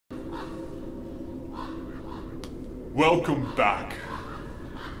Welcome back.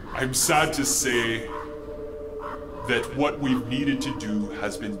 I'm sad to say that what we've needed to do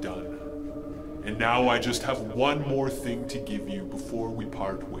has been done. And now I just have one more thing to give you before we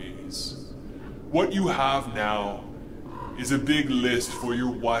part ways. What you have now is a big list for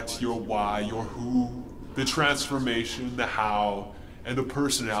your what, your why, your who, the transformation, the how, and the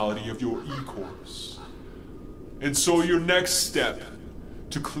personality of your eCourse. And so your next step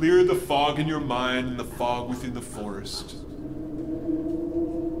to clear the fog in your mind and the fog within the forest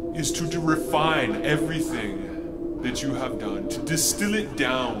is to refine everything that you have done, to distill it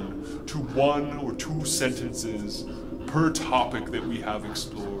down to 1 or 2 sentences per topic that we have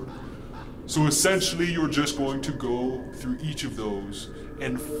explored. So essentially you're just going to go through each of those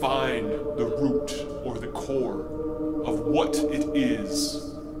and find the root or the core of what it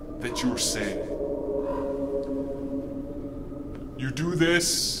is that you're saying. You do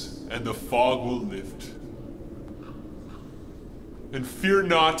this, and the fog will lift. And fear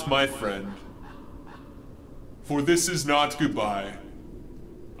not, my friend, for this is not goodbye.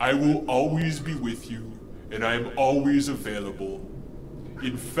 I will always be with you, and I am always available.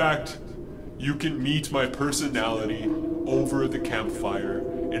 In fact, you can meet my personality over the campfire,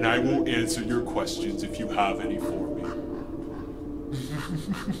 and I will answer your questions if you have any for me.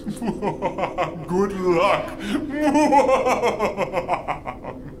 Good luck.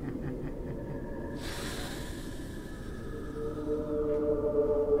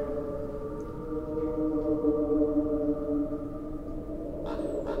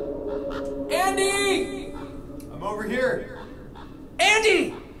 Andy! I'm over here.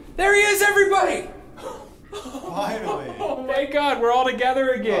 Andy! There he is, everybody! Finally. Oh my God, we're all together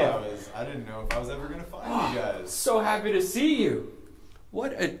again. I didn't know if I was ever going to find you guys. So happy to see you.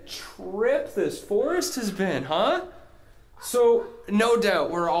 What a trip this forest has been, huh? So, no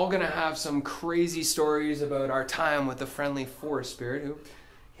doubt, we're all going to have some crazy stories about our time with the friendly forest spirit who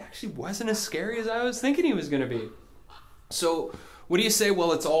he actually wasn't as scary as I was thinking he was going to be. So, what do you say?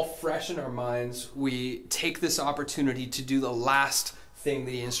 Well, it's all fresh in our minds. We take this opportunity to do the last thing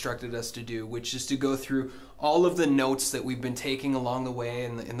that he instructed us to do, which is to go through all of the notes that we've been taking along the way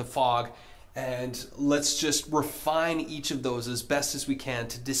in the fog, and let's just refine each of those as best as we can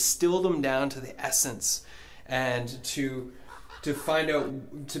to distill them down to the essence and to find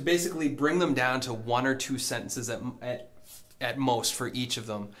out, to basically bring them down to 1 or 2 sentences at most for each of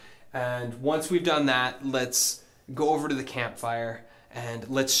them. And once we've done that, let's go over to the campfire and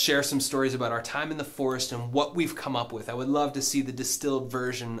let's share some stories about our time in the forest and what we've come up with. I would love to see the distilled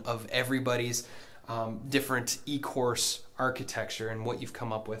version of everybody's different eCourse architecture and what you've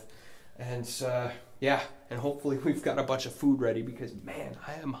come up with. And yeah, and hopefully we've got a bunch of food ready because, man,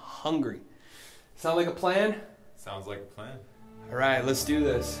 I am hungry. Sound like a plan? Sounds like a plan. All right, let's do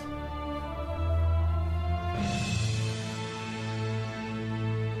this.